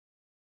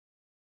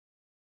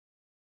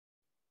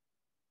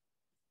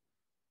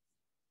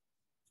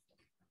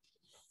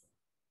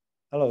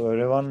Hello,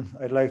 everyone.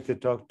 I'd like to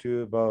talk to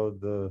you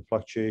about the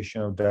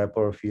fluctuation of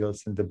dipolar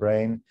fields in the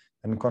brain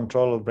and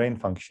control of brain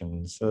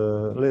functions.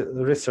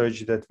 Research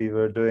that we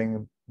were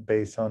doing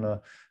based on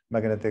a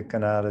magnetic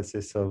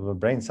analysis of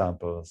brain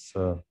samples.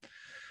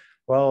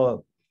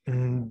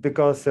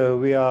 Because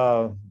we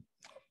are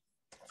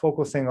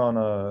focusing on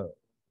a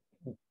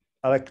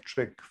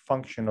electric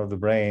function of the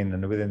brain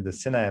and within the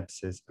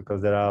synapses,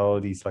 because there are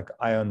all these like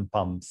ion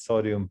pumps,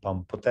 sodium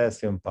pump,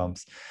 potassium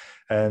pumps,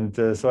 and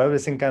so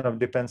everything kind of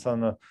depends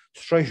on a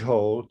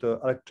threshold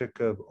of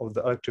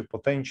the electric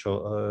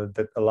potential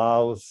that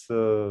allows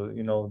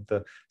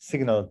the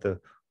signal to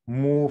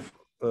move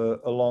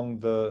along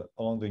the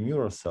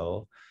neural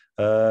cell.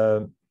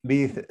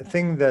 We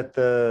think that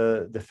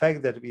the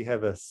fact that we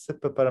have a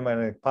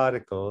superparamagnetic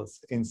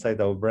particles inside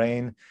our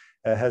brain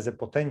has a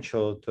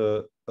potential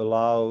to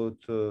allow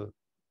to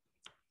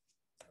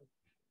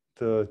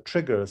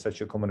trigger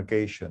such a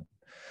communication.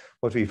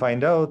 What we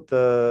find out,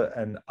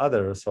 and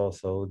others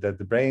also, that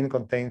the brain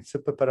contains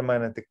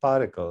superparamagnetic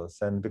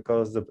particles, and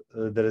because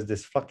there is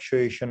this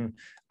fluctuation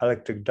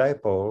electric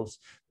dipoles,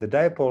 the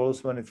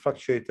dipoles, when it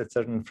fluctuates at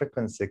certain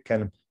frequency,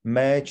 can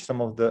match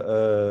some of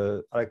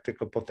the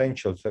electrical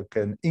potential, so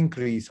can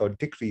increase or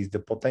decrease the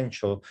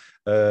potential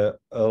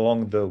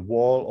along the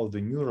wall of the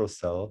neural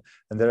cell,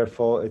 and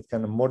therefore it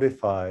can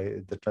modify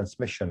the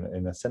transmission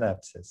in a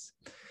synapses.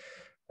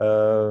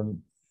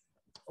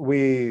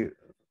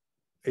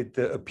 It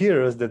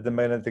appears that the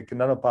magnetic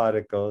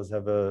nanoparticles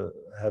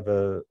have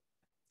a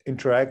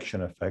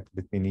interaction effect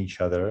between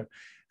each other,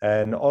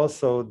 and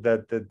also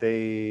that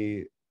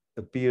they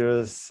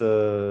appears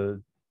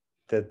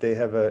that they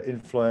have an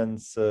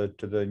influence to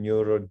the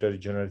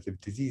neurodegenerative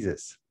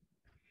diseases.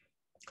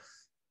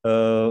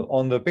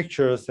 On the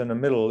pictures in the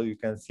middle, you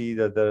can see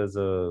that there's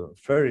a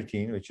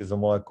ferritin, which is a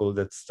molecule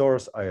that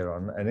stores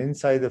iron, and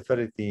inside the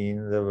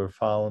ferritin there were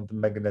found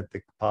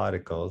magnetic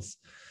particles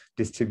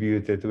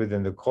distributed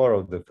within the core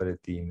of the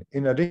ferritin.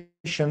 In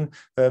addition,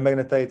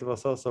 magnetite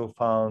was also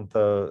found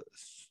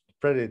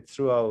spread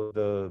throughout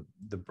the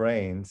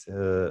brains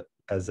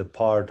as a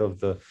part of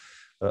the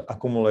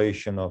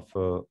accumulation of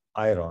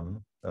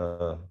iron.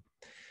 But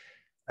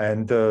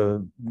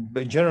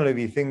generally,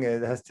 we think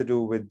it has to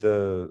do with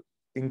the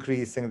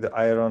increasing the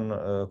iron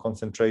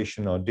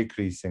concentration or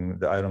decreasing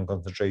the iron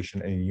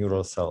concentration in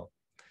neural cell.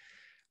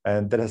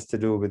 And that has to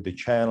do with the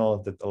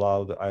channels that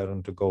allow the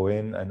iron to go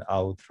in and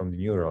out from the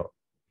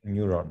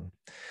neuron.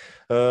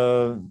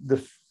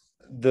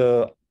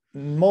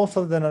 Most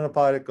of the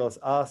nanoparticles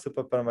are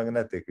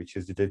superparamagnetic, which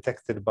is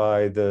detected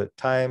by the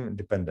time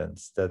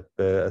dependence, that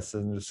as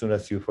soon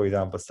as you, for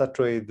example,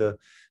 saturate the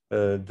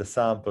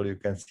sample, you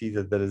can see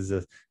that there is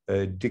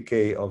a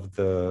decay of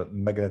the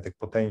magnetic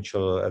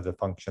potential as a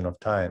function of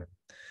time.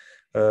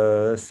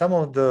 Some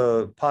of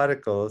the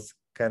particles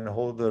can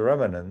hold the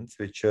remnants,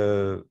 which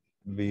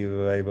we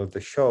were able to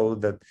show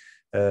that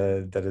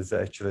there is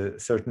actually a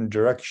certain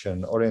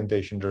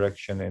orientation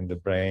direction in the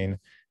brain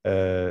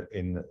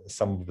in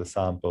some of the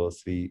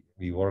samples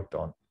we worked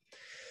on.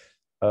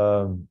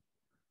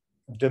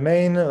 The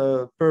main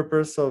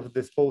purpose of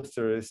this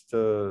poster is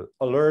to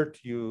alert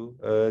you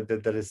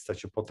that there is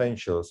such a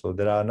potential. So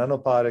there are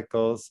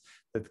nanoparticles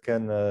that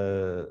can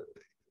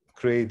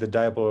create the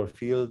dipolar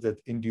field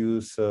that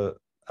induce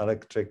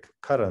electric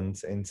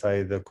currents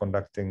inside the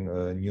conducting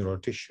neural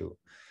tissue.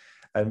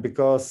 And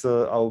because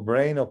our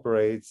brain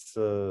operates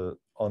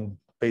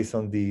based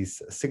on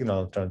these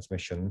signal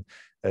transmission,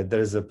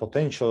 there is a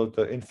potential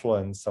to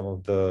influence some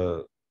of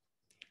the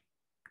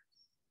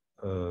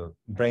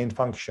brain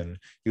function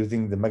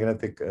using the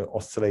magnetic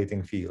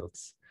oscillating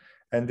fields.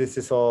 And this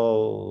is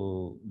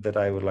all that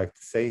I would like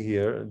to say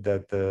here,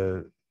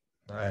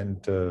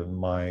 and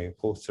my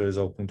poster is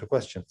open to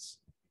questions.